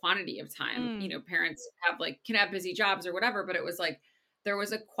like the quantity of time. Mm. Parents have like can have busy jobs or whatever, but it was like there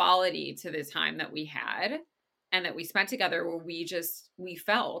was a quality to the time that we had and that we spent together where we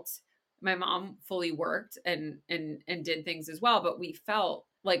felt my mom fully worked and did things as well, but we felt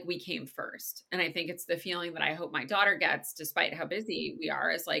like we came first. And I think it's the feeling that I hope my daughter gets, despite how busy we are,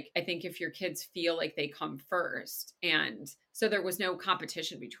 is like, I think if your kids feel like they come first. And so there was no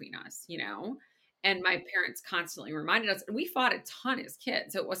competition between us, And my parents constantly reminded us, and we fought a ton as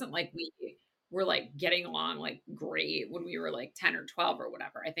kids. So it wasn't like we were like getting along like great when we were like 10 or 12 or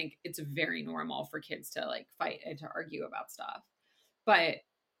whatever. I think it's very normal for kids to like fight and to argue about stuff. But,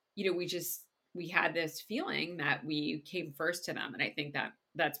 we had this feeling that we came first to them. And I think that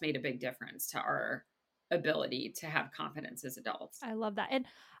that's made a big difference to our ability to have confidence as adults. I love that. And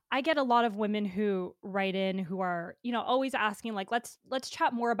I get a lot of women who write in who are, always asking like let's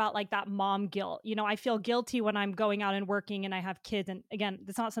chat more about like that mom guilt. I feel guilty when I'm going out and working and I have kids, and again,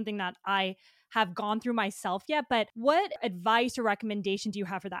 that's not something that I have gone through myself yet, but what advice or recommendation do you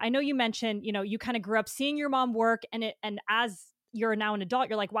have for that? I know you mentioned, you kind of grew up seeing your mom work, and as you're now an adult,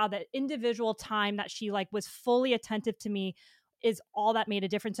 you're like, wow, that individual time that she like was fully attentive to me is all that made a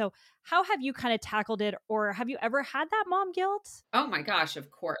difference. So how have you kind of tackled it, or have you ever had that mom guilt? Oh my gosh,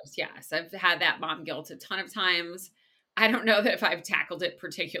 of course. Yes. I've had that mom guilt a ton of times. I don't know that if I've tackled it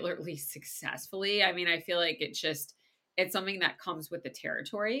particularly successfully. I mean, I feel like it's something that comes with the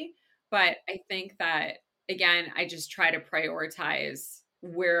territory. But I think that, again, I just try to prioritize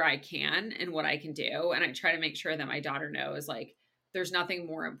where I can and what I can do. And I try to make sure that my daughter knows like there's nothing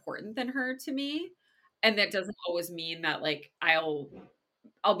more important than her to me. And that doesn't always mean that like I'll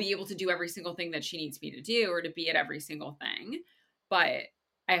be able to do every single thing that she needs me to do or to be at every single thing. But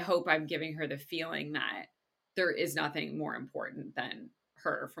I hope I'm giving her the feeling that there is nothing more important than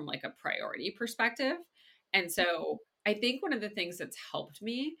her from like a priority perspective. And so I think one of the things that's helped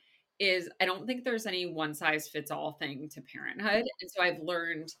me is I don't think there's any one size fits all thing to parenthood. And so I've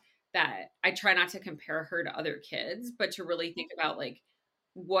learned that I try not to compare her to other kids, but to really think about like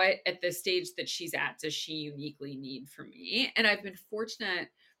what at the stage that she's at does she uniquely need from me. And I've been fortunate.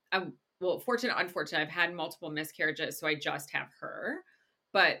 Fortunate, unfortunate. I've had multiple miscarriages, so I just have her.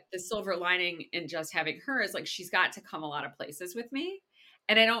 But the silver lining in just having her is like she's got to come a lot of places with me.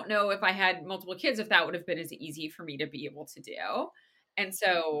 And I don't know if I had multiple kids, if that would have been as easy for me to be able to do. And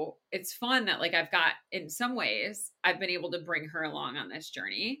so it's fun that like I've got, in some ways, I've been able to bring her along on this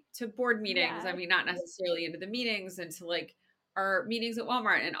journey to board meetings. I Yeah. mean, not necessarily into the meetings, and to like our meetings at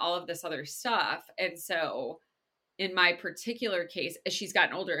Walmart and all of this other stuff. And so in my particular case, as she's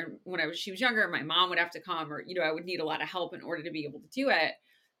gotten older, and when she was younger, my mom would have to come, or, I would need a lot of help in order to be able to do it.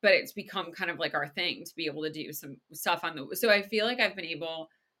 But it's become kind of like our thing to be able to do some stuff so I feel like I've been able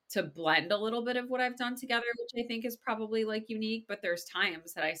to blend a little bit of what I've done together, which I think is probably like unique. But there's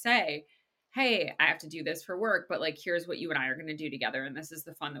times that I say, hey, I have to do this for work, but like, here's what you and I are going to do together. And this is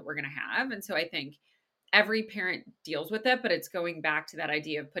the fun that we're going to have. And so I think every parent deals with it, but it's going back to that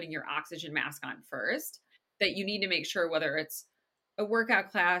idea of putting your oxygen mask on first, that you need to make sure, whether it's a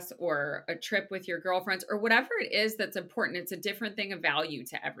workout class or a trip with your girlfriends or whatever it is that's important, it's a different thing of value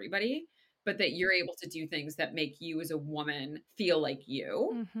to everybody, but that you're able to do things that make you as a woman feel like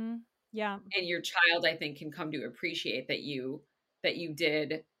you. Mm-hmm. Yeah. And your child, I think, can come to appreciate that you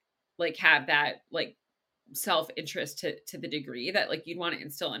did like have that like self-interest to the degree that like you'd want to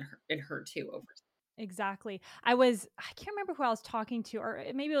instill in her too over. Exactly. I can't remember who I was talking to, or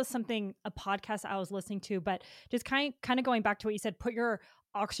maybe it was a podcast I was listening to, but just kind of going back to what you said, put your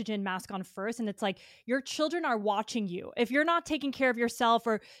oxygen mask on first. And it's like your children are watching you. If you're not taking care of yourself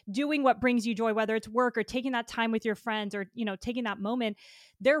or doing what brings you joy, whether it's work or taking that time with your friends or, taking that moment,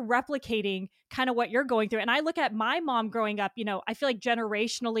 they're replicating kind of what you're going through. And I look at my mom growing up, I feel like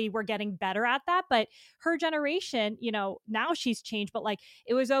generationally we're getting better at that, but her generation, now she's changed, but like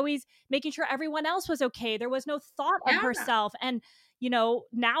it was always making sure everyone else was okay. There was no thought of Yeah. herself. And,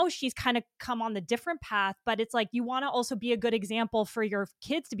 now she's kind of come on the different path, but it's like you want to also be a good example for your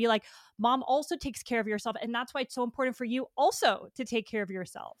kids to be like, mom also takes care of yourself. And that's why it's so important for you also to take care of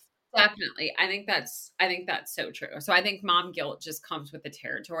yourself. Definitely. I think that's so true. So I think mom guilt just comes with the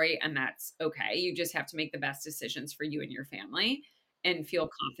territory, and that's okay. You just have to make the best decisions for you and your family. and feel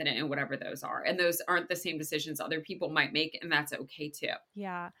confident in whatever those are. And those aren't the same decisions other people might make, and that's okay too.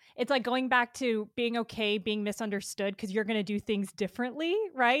 Yeah. It's like going back to being okay, being misunderstood because you're going to do things differently,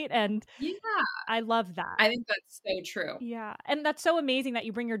 right? And Yeah, I love that. I think that's so true. Yeah. And that's so amazing that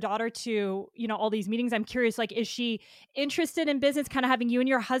you bring your daughter to, all these meetings. I'm curious, like, is she interested in business, kind of having you and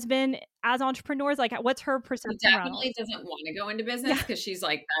your husband as entrepreneurs? Like, what's her She perception around all definitely this? doesn't wanna go into business Yeah. because she's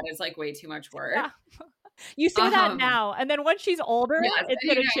like, "That is, like, way too much work." Yeah. You say that Um, now. And then once she's older, yes, it's who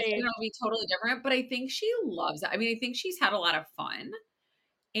going to knows? change. It'll be totally different, but I think she loves it. I mean, I think she's had a lot of fun,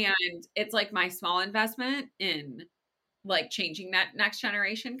 and it's, like, my small investment in, like, changing that next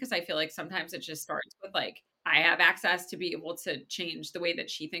generation because I feel like sometimes it just starts with, like, I have access to be able to change the way that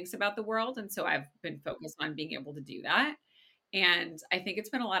she thinks about the world, and so I've been focused on being able to do that, and I think it's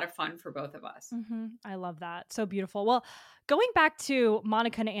been a lot of fun for both of us. I love that. So beautiful. Well, going back to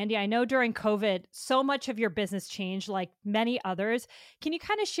Monica and Andy, I know during COVID, so much of your business changed, like many others. Can you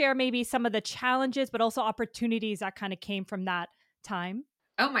kind of share maybe some of the challenges, but also opportunities that kind of came from that time?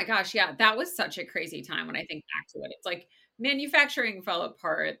 Oh my gosh, yeah, that was such a crazy time when I think back to it. It's like manufacturing fell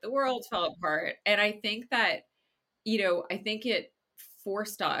apart, the world fell apart, and I think that, I think it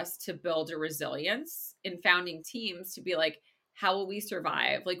forced us to build a resilience in founding teams to be like, how will we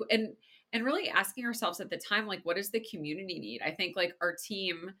survive? Like, and really asking ourselves at the time, like, what does the community need? I think like our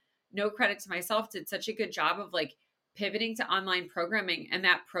team, no credit to myself, did such a good job of like pivoting to online programming, and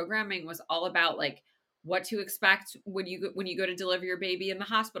that programming was all about like what to expect when you go to deliver your baby in the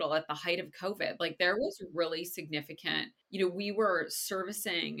hospital at the height of COVID. Like there was really significant, we were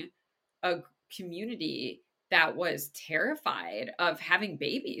servicing a community that was terrified of having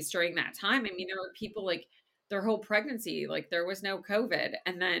babies during that time. I mean, there were people like their whole pregnancy, like there was no COVID.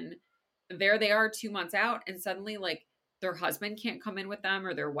 And then there they are 2 months out, and suddenly, like, their husband can't come in with them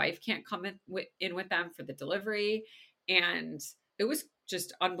or their wife can't come in with them for the delivery. And it was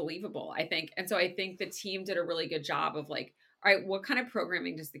just unbelievable, I think. And so I think the team did a really good job of like, all right, what kind of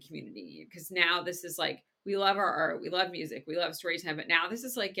programming does the community need? Because now this is like, we love our art, we love music, we love storytime, but now this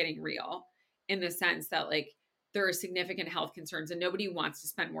is like getting real in the sense that like there are significant health concerns and nobody wants to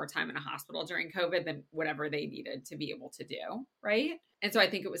spend more time in a hospital during COVID than whatever they needed to be able to do. Right. And so I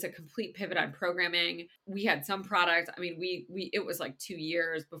think it was a complete pivot on programming. We had some products. I mean, it was like 2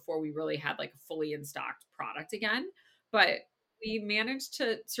 years before we really had like a fully in stocked product again, but we managed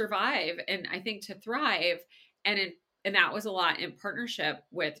to survive and I think to thrive. And and that was a lot in partnership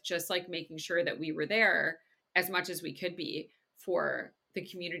with just like making sure that we were there as much as we could be for the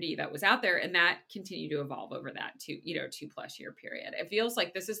community that was out there, and that continued to evolve over that 2+ year period. It feels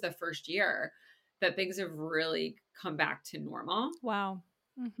like this is the first year that things have really come back to normal. Wow.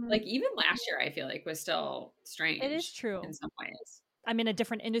 Like even last year I feel like was still It is strange true. in some ways. I'm in a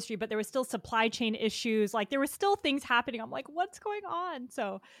different industry, but there was still supply chain issues. Like there were still things happening. I'm like, what's going on?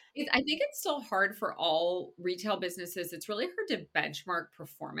 So, I think it's still hard for all retail businesses. It's really hard to benchmark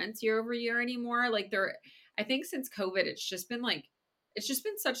performance year over year anymore. Like I think since COVID, it's just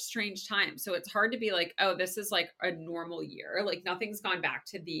been such strange times. So it's hard to be like, oh, this is like a normal year. Like nothing's gone back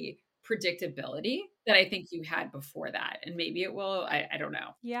to the predictability that I think you had before that. And maybe it will. I don't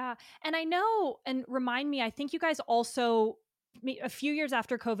know. yeah. And I know, and remind me, I think you guys also a few years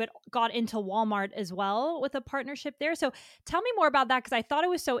after COVID got into Walmart as well with a partnership there. So tell me more about that because I thought it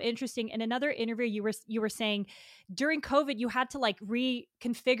was so interesting. In another interview, you were saying during COVID you had to like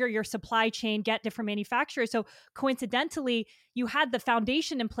reconfigure your supply chain, get different manufacturers. So coincidentally, you had the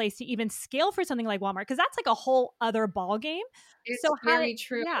foundation in place to even scale for something like Walmart because that's like a whole other ball game. So It's very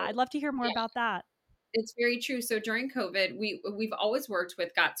true. yeah, I'd love to hear more Yeah. about that. It's very true. So during COVID, we've always worked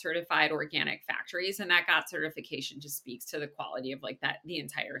with GOT certified organic factories, and that GOT certification just speaks to the quality of like that the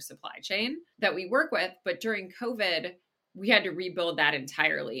entire supply chain that we work with. But during COVID, we had to rebuild that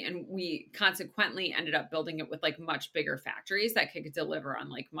entirely, and we consequently ended up building it with like much bigger factories that could deliver on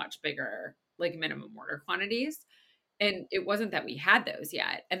like much bigger like minimum order quantities. And it wasn't that we had those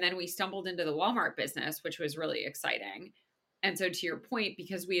yet. And then we stumbled into the Walmart business, which was really exciting. And so to your point,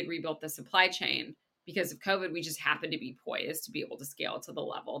 because we had rebuilt the supply chain because of COVID, we just happened to be poised to be able to scale to the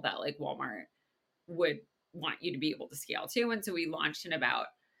level that like Walmart would want you to be able to scale to. And so we launched in about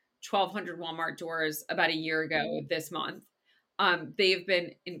 1,200 Walmart doors about a year ago this month. They've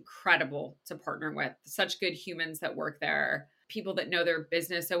been incredible to partner with, such good humans that work there, people that know their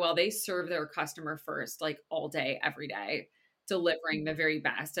business so well. They serve their customer first, like all day, every day, delivering the very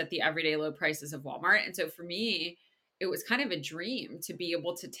best at the everyday low prices of Walmart. And so for me, it was kind of a dream to be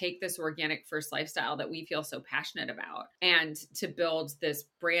able to take this organic first lifestyle that we feel so passionate about and to build this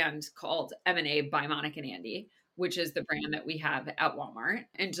brand called M&A by Monica and Andy, which is the brand that we have at Walmart,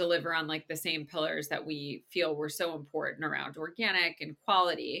 and deliver on like the same pillars that we feel were so important around organic and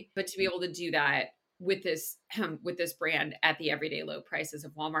quality. But to be able to do that with this brand at the everyday low prices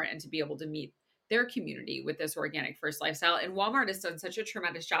of Walmart, and to be able to meet their community with this organic first lifestyle. And Walmart has done such a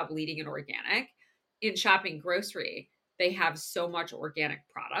tremendous job leading in organic. In shopping grocery, they have so much organic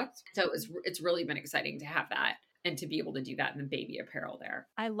product. So it's really been exciting to have that and to be able to do that in the baby apparel there.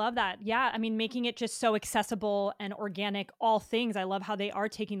 I love that. Yeah. I mean, making it just so accessible and organic, all things. I love how they are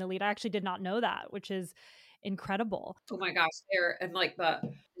taking the lead. I actually did not know that, which is incredible. Oh my gosh, they're and like the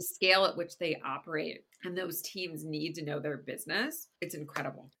scale at which they operate and those teams need to know their business. It's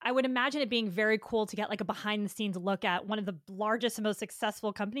incredible. I would imagine it being very cool to get like a behind the scenes look at one of the largest and most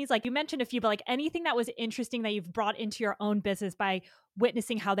successful companies. Like you mentioned a few, but like anything that was interesting that you've brought into your own business by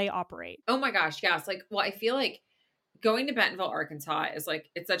witnessing how they operate. Oh my gosh, yes. Like, well, I feel like going to Bentonville, Arkansas is like,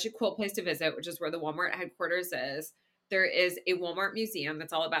 it's such a cool place to visit, which is where the Walmart headquarters is. There is a Walmart museum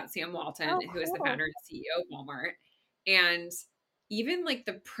that's all about Sam Walton, who is the founder and CEO of Walmart. And even like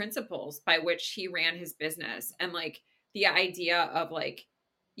the principles by which he ran his business, and like the idea of like,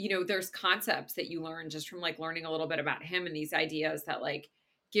 there's concepts that you learn just from like learning a little bit about him, and these ideas that like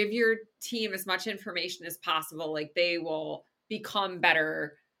give your team as much information as possible. Like they will become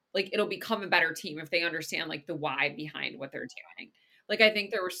better. Like it'll become a better team if they understand like the why behind what they're doing. Like I think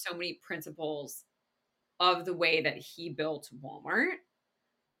there were so many principles of the way that he built Walmart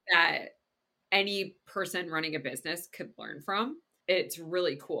that any person running a business could learn from. It's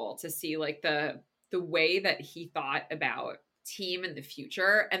really cool to see like the way that he thought about team in the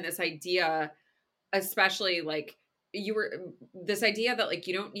future, and this idea, especially like this idea that like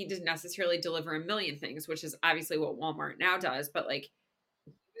you don't need to necessarily deliver a million things, which is obviously what Walmart now does, but like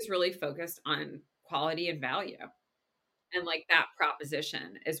he was really focused on quality and value. And like that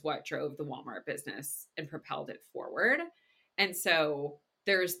proposition is what drove the Walmart business and propelled it forward. And so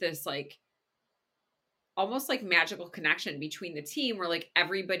there's this like almost like magical connection between the team where like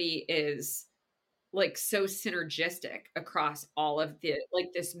everybody is like so synergistic across all of the like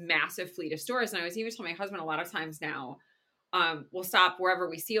this massive fleet of stores. And I was even telling my husband a lot of times now, we'll stop wherever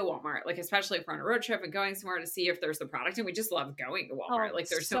we see a Walmart, like especially if we're on a road trip and going somewhere to see if there's the product. And we just love going to Walmart. Like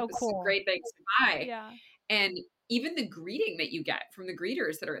there's so cool. Great things to buy. Yeah. And even the greeting that you get from the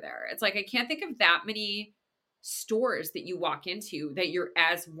greeters that are there. It's like, I can't think of that many stores that you walk into that you're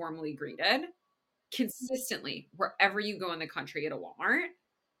as warmly greeted consistently wherever you go in the country at a Walmart.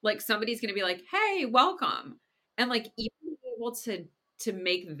 Like somebody's going to be like, hey, welcome. And like even being able to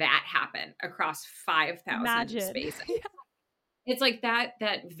make that happen across 5,000 spaces. Yeah. It's like that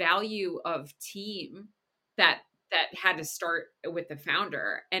value of team that had to start with the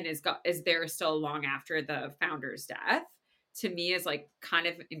founder and is there still long after the founder's death, to me is like kind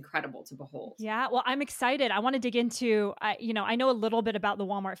of incredible to behold. Yeah. Well, I'm excited. I want to dig into, I know a little bit about the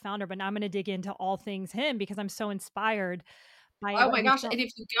Walmart founder, but now I'm going to dig into all things him because I'm so inspired by Oh my gosh. And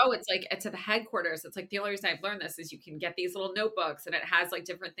if you go, it's like to the headquarters. It's like the only reason I've learned this is you can get these little notebooks and it has like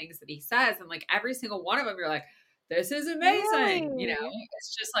different things that he says. And like every single one of them, you're like, this is amazing. Really?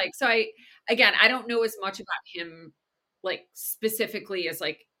 It's just like, so I don't know as much about him, like specifically as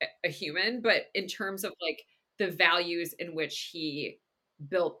like a human, but in terms of like the values in which he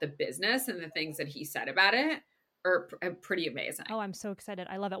built the business and the things that he said about it are pretty amazing. Oh, I'm so excited.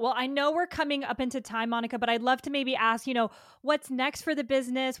 I love it. Well, I know we're coming up into time, Monica, but I'd love to maybe ask, what's next for the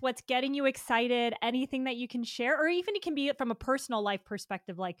business? What's getting you excited? Anything that you can share, or even it can be from a personal life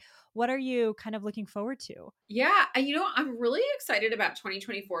perspective. Like, what are you kind of looking forward to? Yeah. I'm really excited about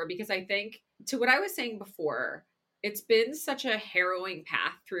 2024 because I think, to what I was saying before, it's been such a harrowing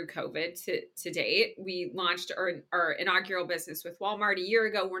path through COVID to date. We launched our inaugural business with Walmart a year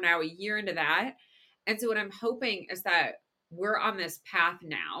ago. We're now a year into that. And so what I'm hoping is that we're on this path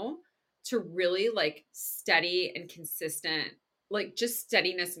now to really like steady and consistent, like just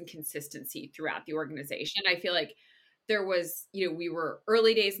steadiness and consistency throughout the organization. I feel like there was, we were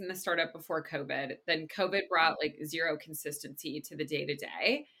early days in the startup before COVID. Then COVID brought like zero consistency to the day to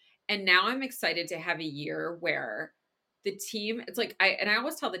day. And now I'm excited to have a year where the team, it's like, I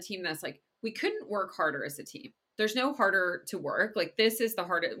always tell the team this, like, we couldn't work harder as a team. There's no harder to work. Like this is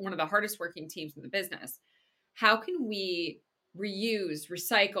one of the hardest working teams in the business. How can we reuse,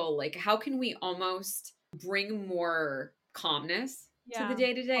 recycle? Like how can we almost bring more calmness to the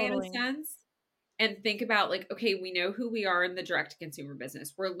day-to-day in a sense? And think about like, okay, we know who we are in the direct to consumer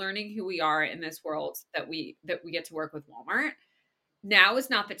business. We're learning who we are in this world that we get to work with Walmart. Now is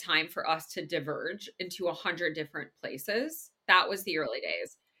not the time for us to diverge into 100 different places. That was the early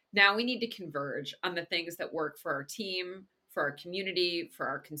days. Now we need to converge on the things that work for our team, for our community, for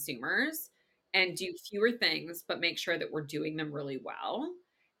our consumers. and do fewer things, but make sure that we're doing them really well.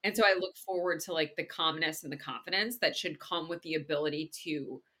 And so I look forward to like the calmness and the confidence that should come with the ability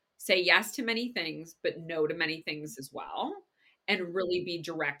to say yes to many things, but no to many things as well, and really be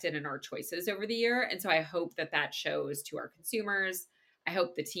directed in our choices over the year. And so I hope that that shows to our consumers. I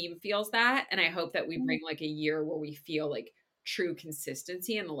hope the team feels that. And I hope that we bring like a year where we feel like true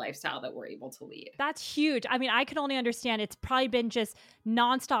consistency in the lifestyle that we're able to lead. That's huge. I mean, I can only understand it's probably been just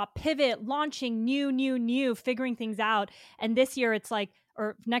nonstop pivot, launching new, figuring things out. And this year it's like,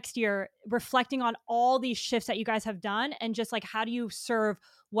 or next year, reflecting on all these shifts that you guys have done and just like, how do you serve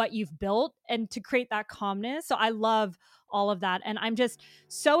what you've built and to create that calmness? So I love all of that. And I'm just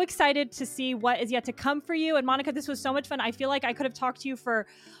so excited to see what is yet to come for you. And Monica, this was so much fun. I feel like I could have talked to you for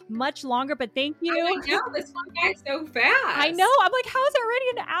much longer, but thank you. I know, this one guy so fast. I know. I'm like, how is it already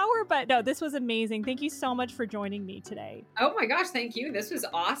an hour? But no, this was amazing. Thank you so much for joining me today. Oh my gosh, thank you. This was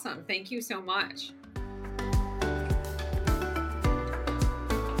awesome. Thank you so much.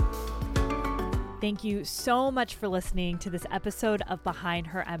 Thank you so much for listening to this episode of Behind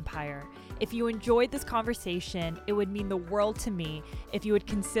Her Empire. If you enjoyed this conversation, it would mean the world to me if you would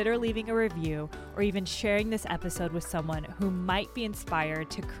consider leaving a review or even sharing this episode with someone who might be inspired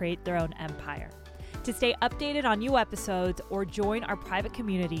to create their own empire. To stay updated on new episodes or join our private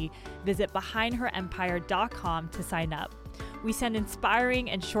community, visit BehindHerEmpire.com to sign up. We send inspiring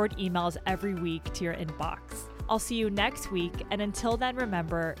and short emails every week to your inbox. I'll see you next week, and until then,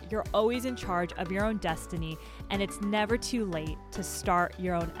 remember, you're always in charge of your own destiny, and it's never too late to start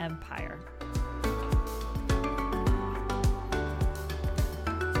your own empire.